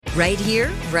Right here,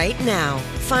 right now.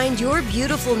 Find your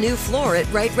beautiful new floor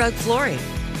at Right Rug Flooring.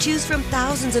 Choose from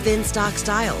thousands of in-stock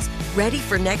styles, ready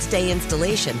for next day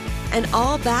installation, and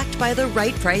all backed by the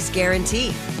right price guarantee.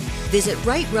 Visit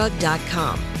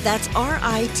rightrug.com. That's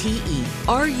RITERUG.com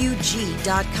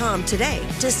today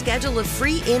to schedule a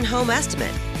free in-home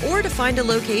estimate or to find a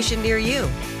location near you.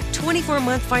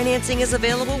 24-month financing is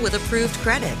available with approved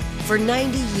credit. For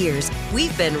 90 years,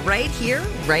 we've been right here,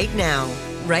 right now.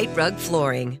 Right Rug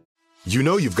Flooring. You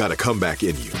know you've got a comeback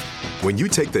in you. When you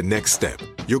take the next step,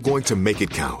 you're going to make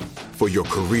it count. For your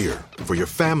career, for your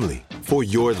family, for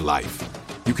your life.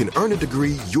 You can earn a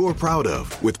degree you're proud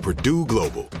of with Purdue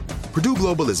Global. Purdue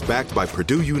Global is backed by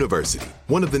Purdue University,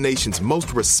 one of the nation's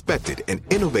most respected and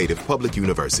innovative public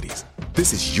universities.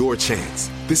 This is your chance.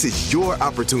 This is your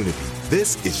opportunity.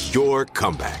 This is your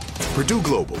comeback. Purdue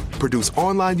Global, Purdue's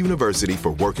online university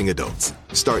for working adults.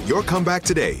 Start your comeback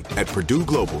today at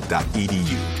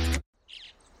purdueglobal.edu.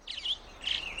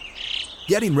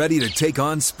 Getting ready to take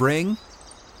on spring?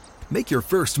 Make your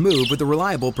first move with the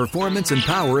reliable performance and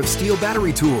power of Steel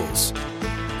battery tools.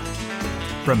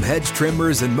 From hedge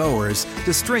trimmers and mowers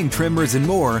to string trimmers and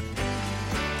more,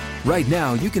 right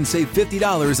now you can save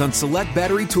 $50 on select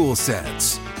battery tool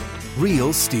sets.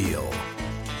 Real Steel.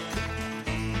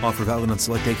 Offer valid on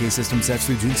select AK system sets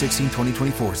through June 16,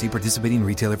 2024. See participating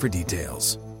retailer for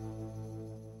details.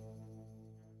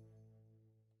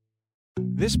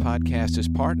 This podcast is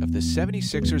part of the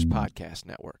 76ers Podcast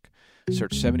Network.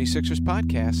 Search 76ers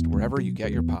Podcast wherever you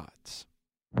get your pods.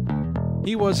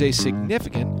 He was a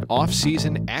significant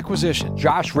offseason acquisition.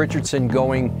 Josh Richardson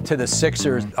going to the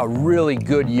Sixers, a really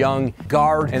good young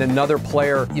guard and another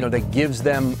player, that gives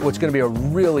them what's going to be a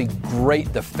really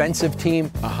great defensive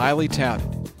team. A highly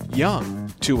touted,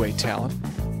 young two-way talent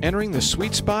entering the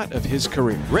sweet spot of his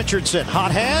career. Richardson,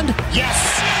 hot hand,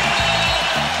 yes!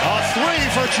 A three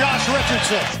for Josh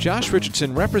Richardson. Josh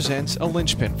Richardson represents a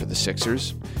linchpin for the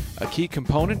Sixers, a key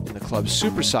component in the club's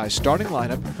supersized starting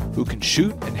lineup who can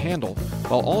shoot and handle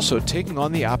while also taking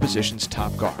on the opposition's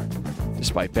top guard.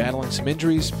 Despite battling some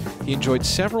injuries, he enjoyed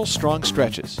several strong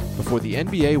stretches before the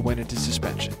NBA went into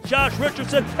suspension. Josh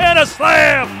Richardson and a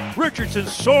slam! Richardson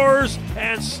soars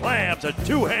and slams a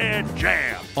two-hand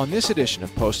jam. On this edition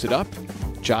of Posted Up,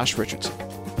 Josh Richardson.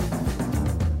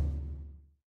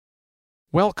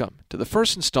 Welcome to the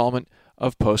first installment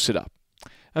of Posted Up,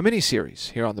 a mini-series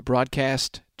here on the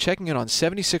broadcast, checking in on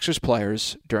 76ers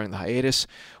players during the hiatus,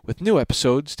 with new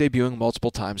episodes debuting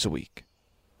multiple times a week.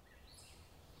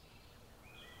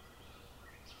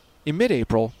 In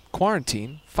mid-April,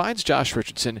 quarantine finds Josh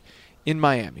Richardson in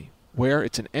Miami, where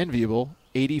it's an enviable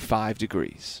 85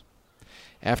 degrees.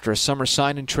 After a summer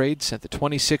sign-and trade sent the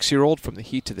 26-year-old from the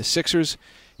Heat to the Sixers,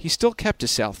 he still kept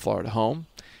his South Florida home.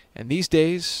 And these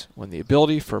days, when the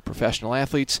ability for professional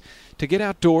athletes to get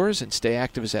outdoors and stay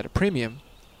active is at a premium,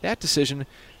 that decision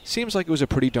seems like it was a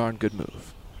pretty darn good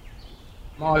move.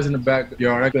 I'm always in the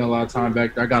backyard. I spend a lot of time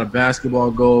back there. I got a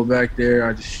basketball goal back there.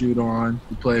 I just shoot on.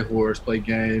 We play horse, play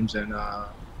games, and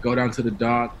go down to the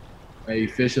dock, maybe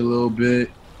fish a little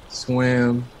bit,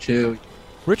 swim, chill.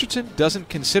 Richardson doesn't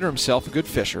consider himself a good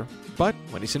fisher, but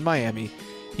when he's in Miami,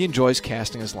 he enjoys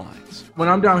casting his lines. When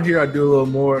I'm down here, I do a little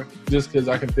more just because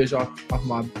I can fish off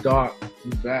my dock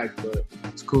in the back, but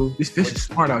it's cool. These fish are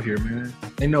smart out here, man.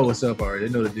 They know what's up already.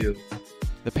 They know the deal.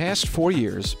 The past 4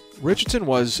 years, Richardson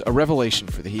was a revelation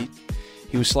for the Heat.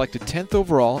 He was selected 10th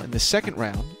overall in the second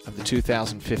round of the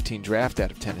 2015 draft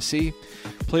out of Tennessee,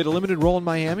 played a limited role in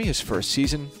Miami his first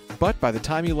season, but by the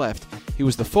time he left, he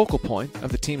was the focal point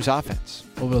of the team's offense.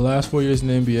 Over the last 4 years in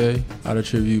the NBA, I'd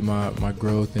attribute my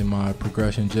growth and my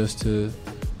progression just to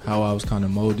how I was kind of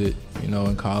molded,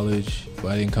 in college.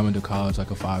 But I didn't come into college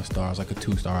like a 5-star. I was like a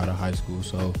 2-star out of high school.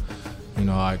 So,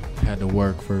 I had to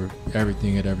work for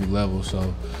everything at every level.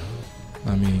 So,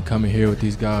 coming here with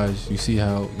these guys, you see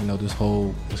how, this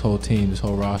whole team, this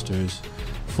whole roster is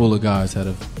full of guys that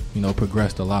have,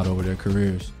 progressed a lot over their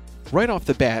careers. Right off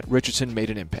the bat, Richardson made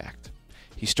an impact.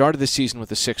 He started the season with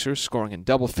the Sixers, scoring in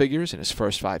double figures in his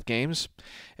first 5 games,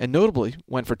 and notably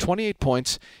went for 28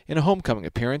 points in a homecoming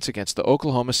appearance against the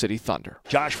Oklahoma City Thunder.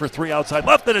 Josh for 3 outside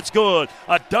left, and it's good.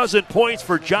 12 points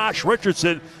for Josh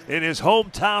Richardson in his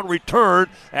hometown return,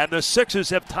 and the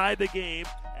Sixers have tied the game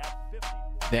at 50.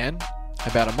 Then,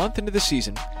 about a month into the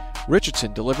season,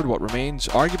 Richardson delivered what remains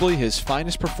arguably his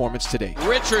finest performance to date.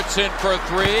 Richardson for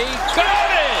 3,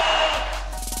 got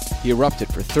it! He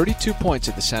erupted for 32 points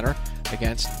at the center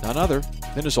against none other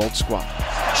than his old squad.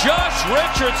 Josh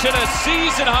Richardson, a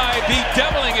season-high,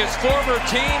 bedeviling his former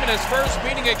team in his first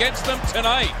meeting against them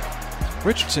tonight.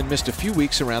 Richardson missed a few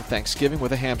weeks around Thanksgiving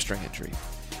with a hamstring injury.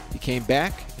 He came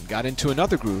back and got into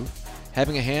another groove,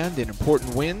 having a hand in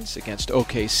important wins against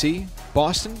OKC,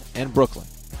 Boston, and Brooklyn.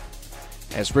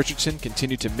 As Richardson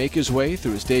continued to make his way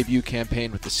through his debut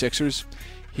campaign with the Sixers,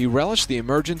 he relished the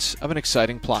emergence of an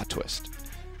exciting plot twist.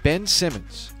 Ben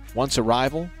Simmons, once a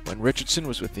rival when Richardson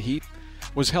was with the Heat,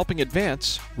 was helping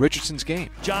advance Richardson's game.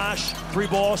 Josh,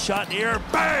 3-ball shot in the air,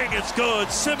 bang, it's good.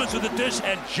 Simmons with the dish,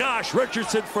 and Josh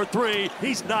Richardson for 3.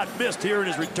 He's not missed here in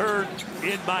his return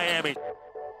in Miami.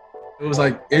 It was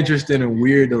like interesting and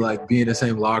weird to like be in the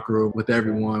same locker room with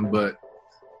everyone, but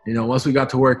you know, once we got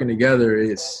to working together,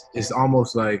 it's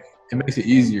almost like it makes it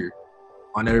easier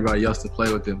on everybody else to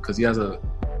play with him because he has a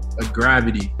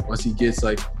gravity. Once he gets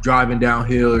like driving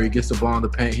downhill or he gets the ball in the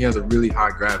paint, he has a really high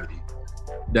gravity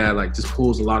that like just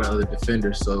pulls a lot of other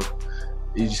defenders. So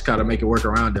you just got to make it work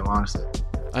around him, honestly.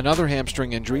 Another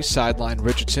hamstring injury sidelined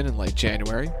Richardson in late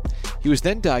January. He was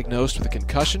then diagnosed with a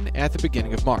concussion at the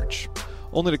beginning of March,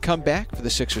 only to come back for the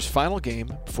Sixers' final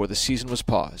game before the season was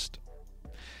paused.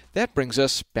 That brings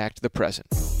us back to the present.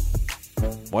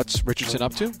 What's Richardson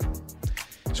up to?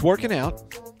 He's working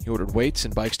out. He ordered weights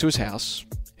and bikes to his house.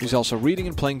 He's also reading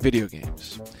and playing video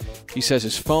games. He says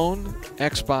his phone,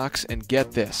 Xbox, and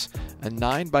get this, a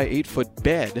 9 by 8 foot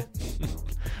bed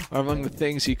are among the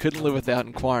things he couldn't live without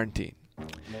in quarantine.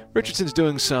 Richardson's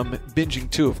doing some binging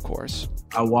too, of course.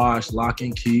 I watched Lock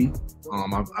and Key. I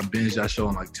binged that show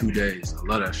in like 2 days. I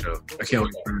love that show. I can't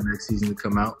wait for the next season to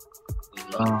come out.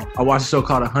 I watched a show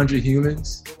called 100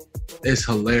 Humans. It's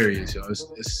hilarious, yo.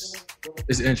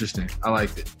 It's interesting. I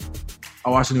liked it. I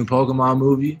watched a new Pokemon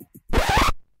movie.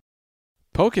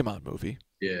 Pokemon movie?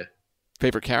 Yeah.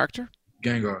 Favorite character?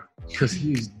 Gengar. Because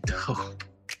he's dope.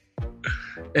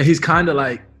 And he's kind of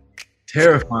like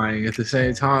terrifying at the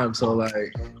same time. So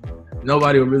like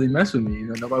nobody will really mess with me. You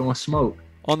know, nobody wants smoke.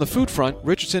 On the food front,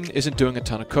 Richardson isn't doing a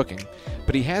ton of cooking,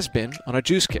 but he has been on a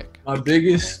juice kick. My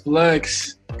biggest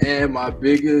flex and my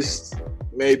biggest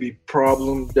maybe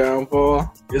problem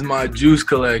downfall is my juice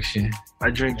collection.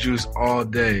 I drink juice all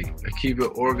day. I keep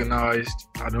it organized.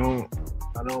 I don't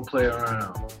play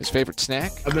around. His favorite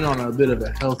snack? I've been on a bit of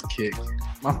a health kick.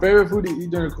 My favorite food to eat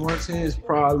during quarantine is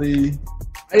probably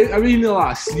I've eaten a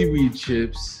lot of seaweed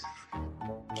chips.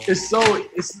 It's just so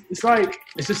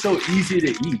easy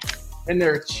to eat. And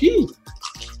they're cheap.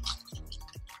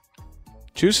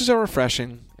 Juices are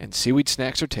refreshing and seaweed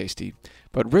snacks are tasty,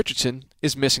 but Richardson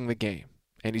is missing the game,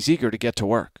 and he's eager to get to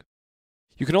work.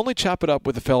 You can only chop it up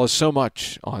with the fellas so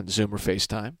much on Zoom or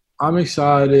FaceTime. I'm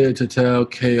excited to tell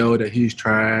KO that he's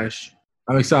trash.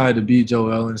 I'm excited to beat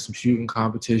Joel in some shooting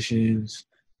competitions,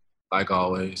 like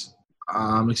always.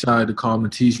 I'm excited to call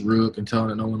Matisse Rook and tell him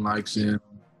that no one likes him.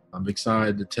 I'm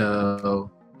excited to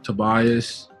tell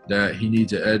Tobias that he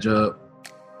needs to edge up.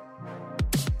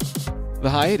 The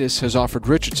hiatus has offered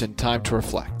Richardson time to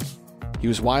reflect. He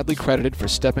was widely credited for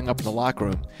stepping up in the locker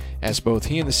room, as both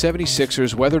he and the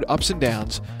 76ers weathered ups and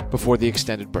downs before the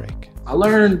extended break. I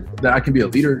learned that I can be a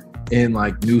leader in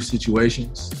like new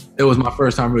situations. It was my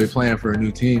first time really playing for a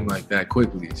new team like that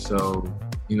quickly. So,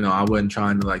 you know, I wasn't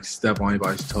trying to like step on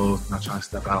anybody's toes, not trying to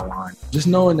step out of line. Just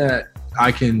knowing that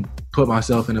I can put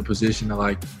myself in a position to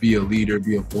like be a leader,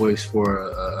 be a voice for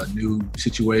a new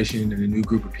situation and a new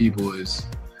group of people is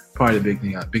probably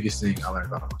the biggest thing I learned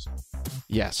about myself.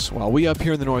 Yes, while we up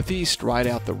here in the Northeast ride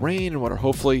out the rain and what are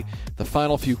hopefully the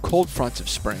final few cold fronts of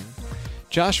spring,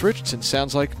 Josh Richardson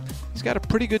sounds like he's got a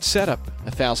pretty good setup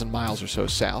 1,000 miles or so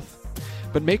south.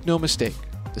 But make no mistake,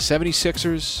 the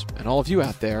 76ers and all of you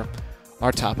out there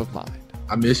are top of mind.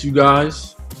 I miss you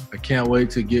guys. I can't wait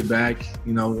to get back,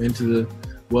 you know, into the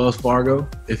Wells Fargo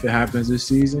if it happens this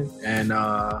season. And,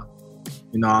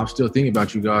 you know, I'm still thinking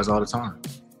about you guys all the time.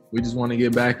 We just want to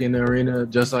get back in the arena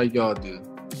just like y'all do.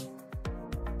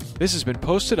 This has been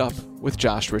Posted Up with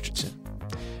Josh Richardson.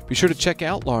 Be sure to check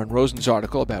out Lauren Rosen's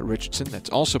article about Richardson that's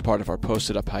also part of our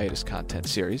Posted Up hiatus content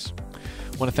series.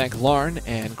 I want to thank Lauren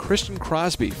and Christian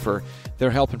Crosby for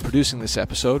their help in producing this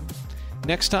episode.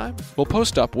 Next time, we'll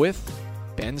post up with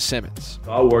Ben Simmons.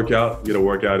 I'll work out, get a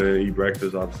workout in, eat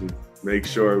breakfast, obviously. Make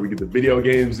sure we get the video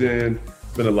games in,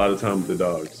 spend a lot of time with the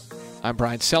dogs. I'm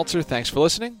Brian Seltzer. Thanks for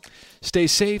listening. Stay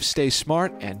safe, stay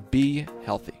smart, and be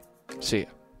healthy. See ya.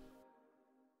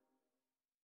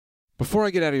 Before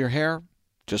I get out of your hair,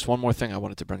 just one more thing I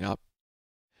wanted to bring up.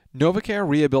 NovaCare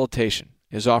Rehabilitation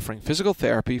is offering physical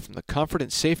therapy from the comfort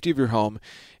and safety of your home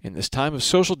in this time of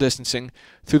social distancing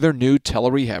through their new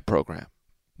telerehab program.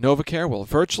 NovaCare will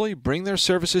virtually bring their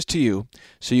services to you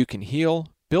so you can heal,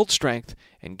 build strength,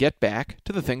 and get back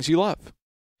to the things you love.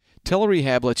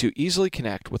 Telerehab lets you easily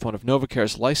connect with one of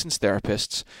NovaCare's licensed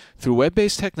therapists through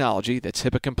web-based technology that's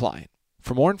HIPAA compliant.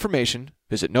 For more information,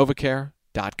 visit novacare.com.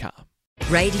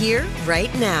 Right here,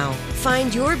 right now.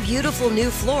 Find your beautiful new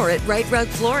floor at Right Rug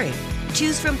Flooring.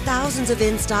 Choose from thousands of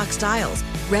in-stock styles,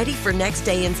 ready for next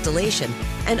day installation,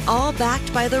 and all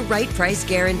backed by the right price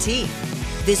guarantee.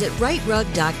 Visit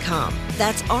rightrug.com.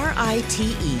 That's RITERUG.com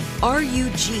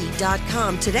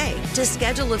today to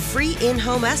schedule a free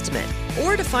in-home estimate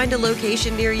or to find a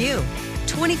location near you.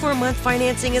 24-month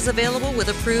financing is available with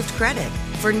approved credit.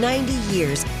 For 90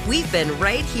 years, we've been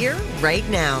right here, right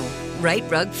now. Right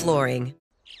Rug Flooring.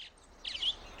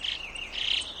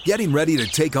 Getting ready to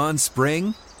take on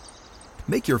spring?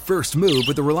 Make your first move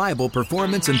with the reliable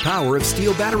performance and power of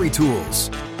Steel battery tools.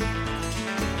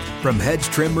 From hedge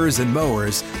trimmers and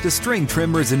mowers to string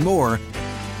trimmers and more,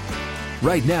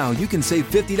 right now you can save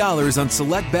 $50 on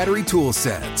select battery tool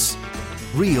sets.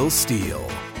 Real Steel.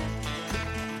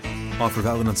 Offer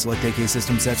valid on select AK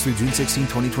system sets through June 16,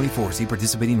 2024. See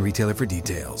participating retailer for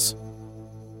details.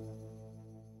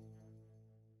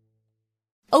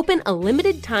 Open a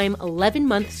limited-time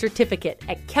 11-month certificate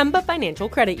at Kemba Financial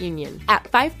Credit Union. At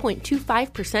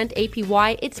 5.25%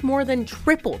 APY, it's more than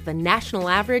triple the national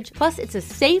average, plus it's a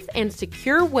safe and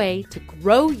secure way to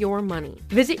grow your money.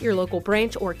 Visit your local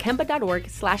branch or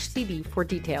kemba.org/cb for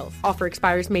details. Offer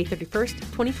expires May 31st,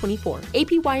 2024.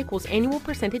 APY equals annual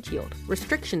percentage yield.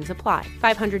 Restrictions apply.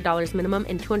 $500 minimum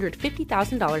and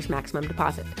 $250,000 maximum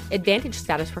deposit. Advantage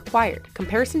status required.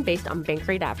 Comparison based on bank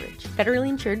rate average. Federally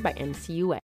insured by NCUA.